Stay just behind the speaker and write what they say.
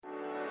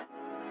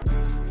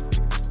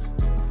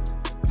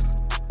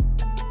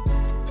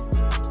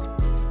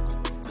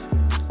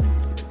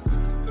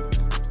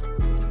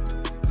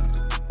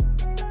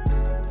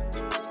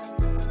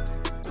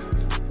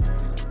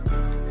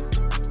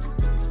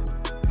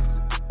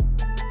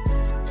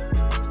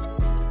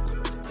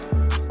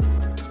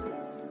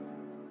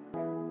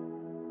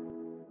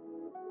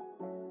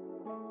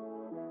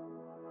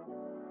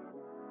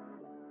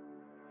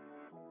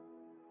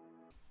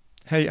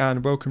Hey,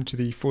 and welcome to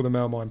the For the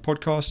Male Mind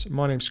podcast.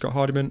 My name's Scott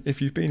Hardiman. If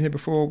you've been here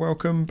before,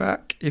 welcome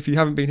back. If you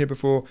haven't been here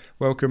before,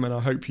 welcome, and I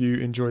hope you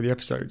enjoy the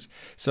episodes.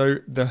 So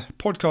the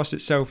podcast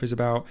itself is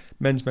about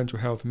men's mental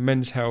health,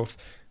 men's health,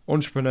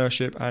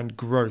 entrepreneurship, and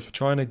growth,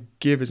 trying to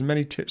give as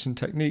many tips and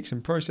techniques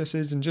and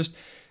processes and just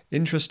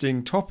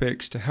interesting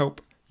topics to help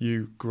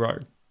you grow.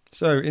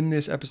 So in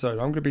this episode,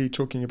 I'm going to be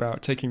talking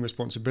about taking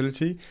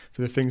responsibility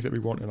for the things that we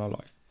want in our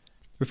life.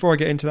 Before I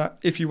get into that,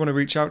 if you want to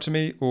reach out to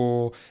me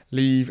or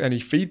leave any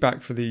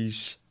feedback for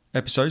these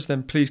episodes,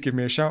 then please give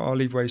me a shout. I'll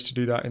leave ways to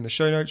do that in the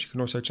show notes. You can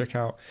also check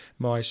out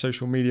my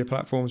social media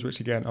platforms,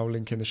 which again, I'll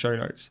link in the show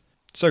notes.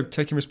 So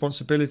taking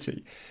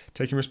responsibility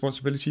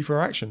for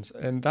our actions.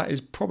 And that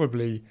is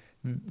probably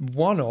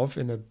one of,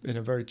 in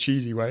a very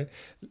cheesy way,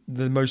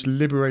 the most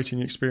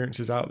liberating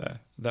experiences out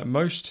there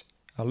that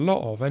a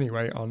lot of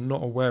anyway, are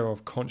not aware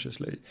of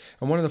consciously.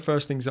 And one of the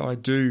first things that I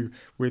do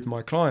with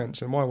my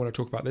clients, and why I want to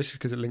talk about this is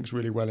because it links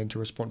really well into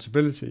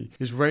responsibility,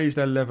 is raise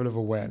their level of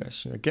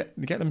awareness. Get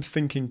them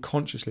thinking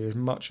consciously as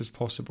much as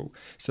possible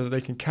so that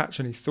they can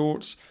catch any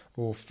thoughts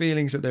or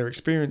feelings that they're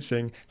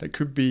experiencing that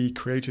could be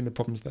creating the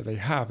problems that they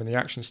have and the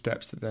action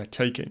steps that they're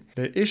taking.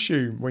 The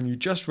issue when you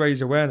just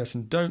raise awareness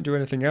and don't do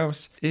anything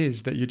else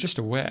is that you're just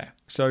aware.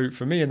 So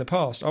for me in the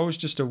past, I was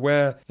just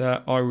aware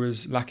that I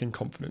was lacking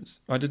confidence.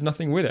 I did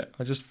nothing with it.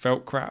 I just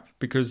felt crap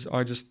because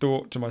I just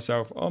thought to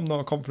myself, I'm not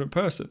a confident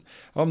person.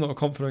 I'm not a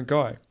confident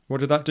guy.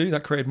 What did that do?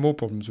 That created more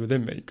problems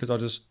within me because I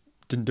just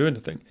didn't do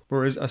anything.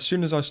 Whereas as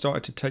soon as I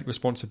started to take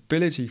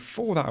responsibility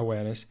for that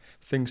awareness,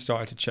 things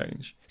started to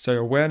change. So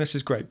awareness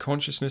is great.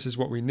 Consciousness is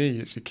what we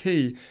need. It's the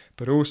key.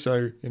 But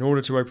also, in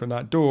order to open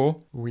that door,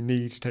 we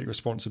need to take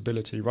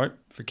responsibility, right?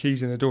 For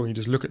keys in a door, you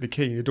just look at the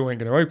key, the door ain't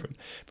going to open.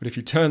 But if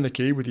you turn the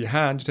key with your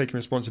hand, you're taking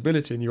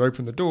responsibility and you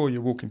open the door, you're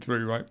walking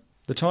through, right?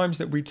 The times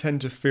that we tend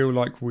to feel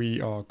like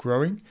we are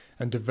growing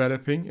and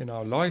developing in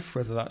our life,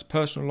 whether that's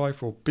personal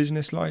life or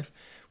business life,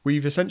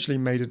 we've essentially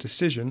made a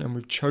decision and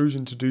we've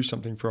chosen to do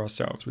something for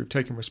ourselves. We've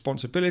taken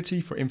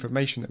responsibility for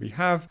information that we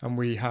have and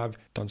we have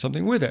done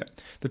something with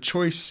it. The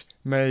choice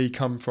may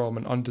come from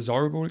an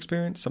undesirable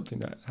experience, something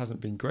that hasn't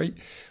been great,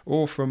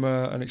 or from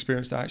an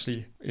experience that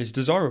actually is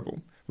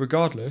desirable.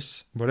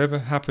 Regardless, whatever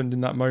happened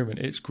in that moment,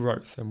 it's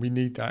growth, and we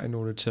need that in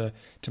order to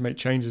make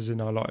changes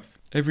in our life.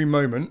 Every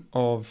moment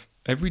of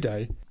every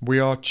day, we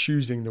are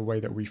choosing the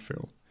way that we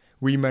feel.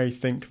 We may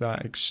think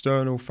that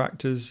external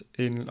factors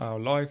in our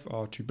life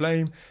are to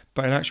blame,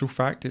 but in actual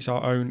fact, it's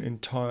our own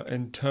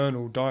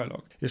internal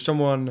dialogue. If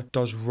someone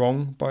does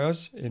wrong by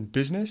us in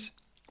business,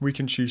 we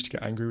can choose to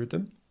get angry with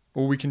them,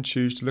 or we can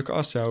choose to look at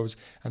ourselves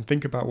and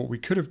think about what we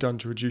could have done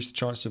to reduce the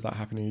chances of that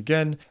happening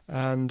again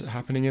and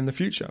happening in the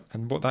future.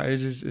 And what that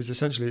is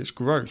essentially it's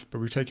growth, but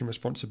we're taking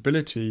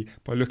responsibility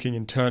by looking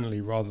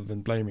internally rather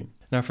than blaming.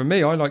 Now, for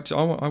me, I want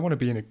to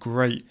be in a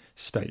great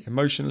state,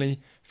 emotionally,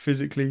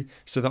 physically,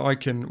 so that I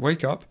can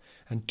wake up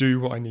and do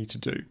what I need to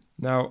do.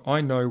 Now,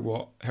 I know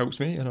what helps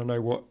me and I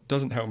know what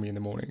doesn't help me in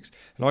the mornings.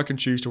 And I can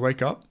choose to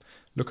wake up,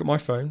 look at my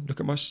phone, look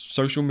at my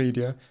social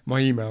media, my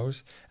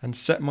emails, and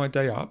set my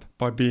day up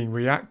by being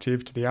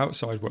reactive to the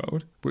outside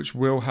world, which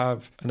will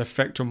have an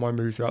effect on my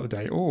mood throughout the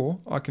day. Or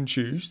I can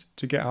choose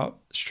to get up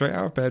straight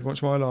out of bed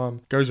once my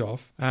alarm goes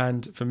off.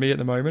 And for me at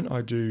the moment,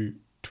 I do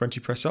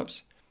 20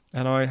 press-ups.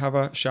 And I have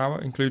a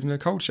shower, including a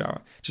cold shower,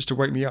 just to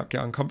wake me up,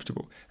 get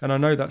uncomfortable. And I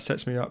know that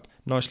sets me up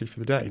nicely for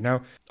the day.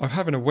 Now, I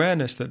have an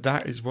awareness that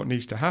that is what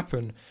needs to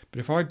happen.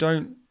 But if I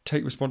don't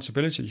take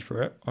responsibility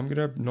for it, I'm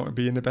going to not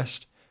be in the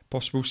best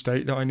possible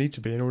state that I need to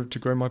be in order to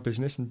grow my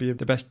business and be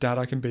the best dad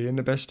I can be and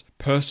the best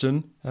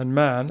person and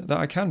man that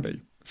I can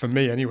be. For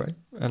me anyway,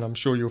 and I'm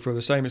sure you'll feel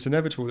the same, it's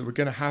inevitable that we're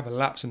going to have a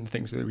lapse in the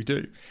things that we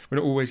do. We're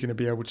not always going to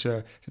be able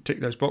to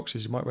tick those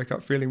boxes. You might wake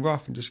up feeling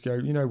rough and just go,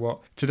 you know what,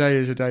 today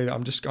is a day that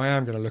I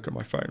am going to look at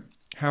my phone.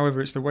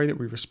 However, it's the way that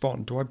we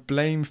respond. Do I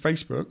blame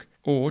Facebook,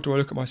 or do I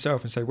look at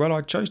myself and say, well,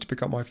 I chose to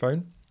pick up my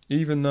phone,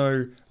 even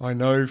though I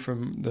know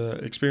from the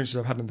experiences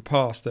I've had in the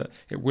past that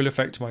it will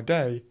affect my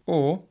day?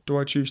 Or do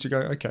I choose to go,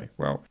 okay,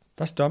 well,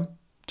 that's done.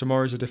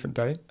 Tomorrow's a different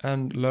day,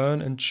 and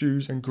learn and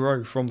choose and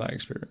grow from that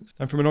experience.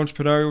 And from an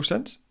entrepreneurial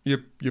sense, you're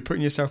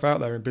putting yourself out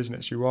there in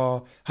business. You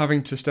are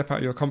having to step out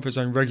of your comfort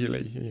zone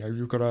regularly.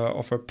 You've got to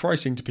offer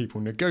pricing to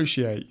people,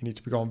 negotiate. You need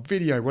to go on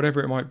video,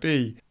 whatever it might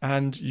be.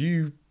 And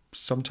you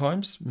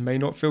sometimes may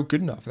not feel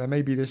good enough. There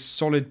may be this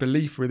solid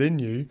belief within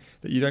you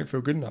that you don't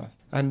feel good enough.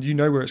 And you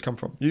know where it's come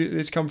from.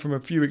 It's come from a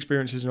few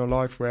experiences in your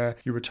life where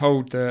you were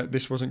told that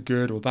this wasn't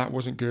good or that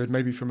wasn't good,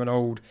 maybe from an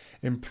old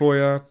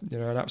employer,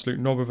 an absolute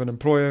knob of an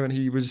employer, and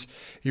he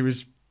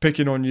was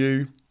picking on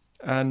you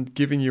and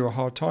giving you a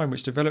hard time,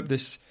 which developed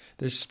this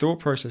thought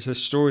process,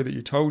 this story that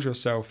you told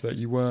yourself that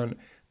you weren't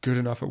good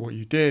enough at what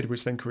you did,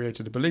 which then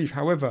created a belief.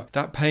 However,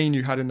 that pain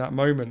you had in that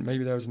moment,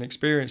 maybe there was an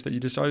experience that you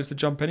decided to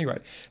jump anyway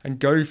and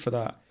go for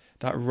that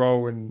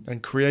role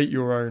and create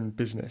your own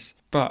business.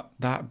 But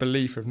that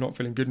belief of not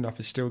feeling good enough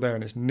is still there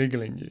and it's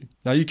niggling you.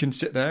 Now you can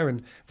sit there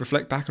and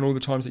reflect back on all the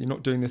times that you're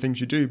not doing the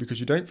things you do because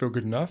you don't feel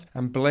good enough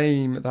and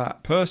blame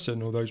that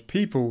person or those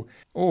people,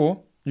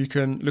 or You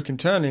can look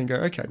internally and go,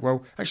 okay,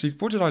 well, actually,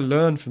 what did I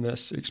learn from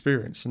this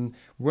experience? And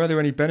were there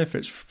any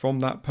benefits from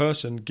that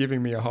person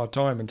giving me a hard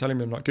time and telling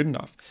me I'm not good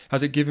enough?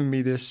 Has it given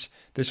me this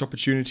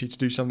opportunity to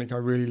do something I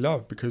really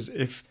love? Because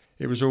if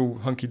it was all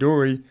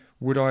hunky-dory,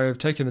 would I have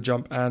taken the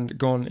jump and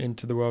gone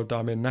into the world that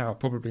I'm in now?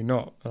 Probably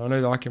not. And I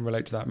know that I can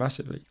relate to that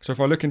massively. So if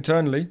I look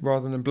internally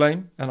rather than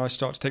blame, and I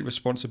start to take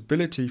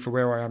responsibility for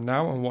where I am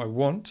now and what I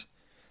want,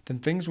 then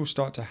things will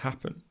start to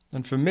happen.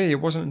 And for me, it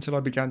wasn't until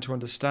I began to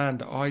understand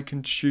that I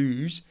can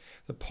choose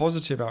the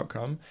positive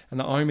outcome and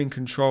that I'm in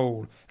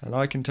control and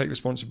I can take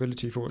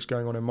responsibility for what's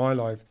going on in my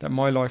life, that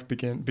my life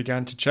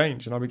began to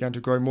change and I began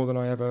to grow more than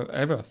I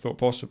ever thought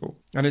possible.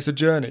 And it's a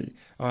journey.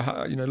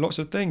 Lots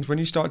of things. When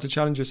you start to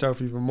challenge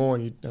yourself even more,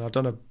 and I've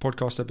done a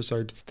podcast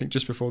episode, I think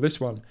just before this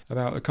one,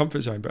 about the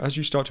comfort zone. But as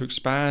you start to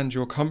expand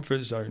your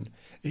comfort zone,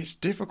 it's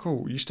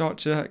difficult. You start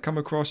to come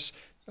across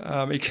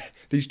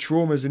these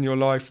traumas in your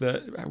life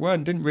that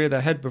didn't rear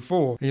their head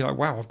before. And you're like,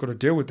 wow, I've got to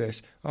deal with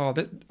this.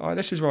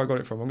 This is where I got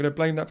it from. I'm going to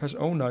blame that person.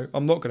 Oh no,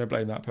 I'm not going to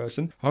blame that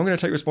person. I'm going to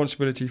take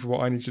responsibility for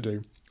what I need to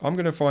do. I'm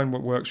going to find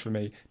what works for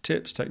me.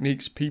 Tips,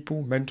 techniques,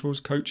 people,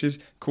 mentors, coaches,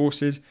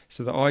 courses,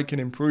 so that I can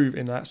improve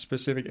in that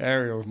specific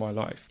area of my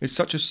life. It's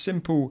such a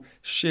simple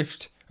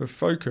shift of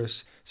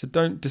focus. So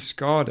don't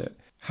discard it.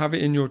 Have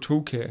it in your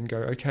toolkit and go,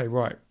 okay,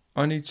 right,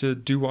 I need to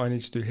do what I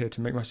need to do here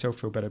to make myself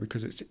feel better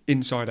because it's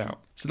inside out.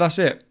 So that's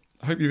it.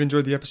 I hope you've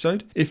enjoyed the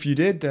episode. If you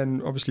did, then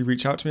obviously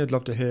reach out to me. I'd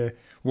love to hear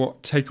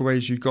what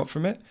takeaways you got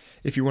from it.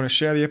 If you want to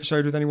share the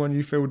episode with anyone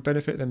you feel would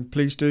benefit, then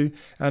please do.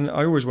 And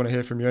I always want to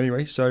hear from you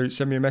anyway. So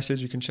send me a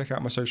message. You can check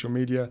out my social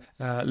media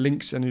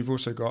links. And you've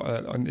also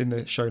got in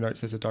the show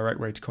notes, there's a direct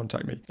way to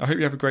contact me. I hope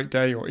you have a great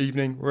day or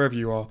evening, wherever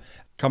you are.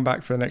 Come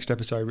back for the next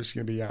episode, which is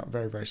going to be out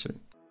very, very soon.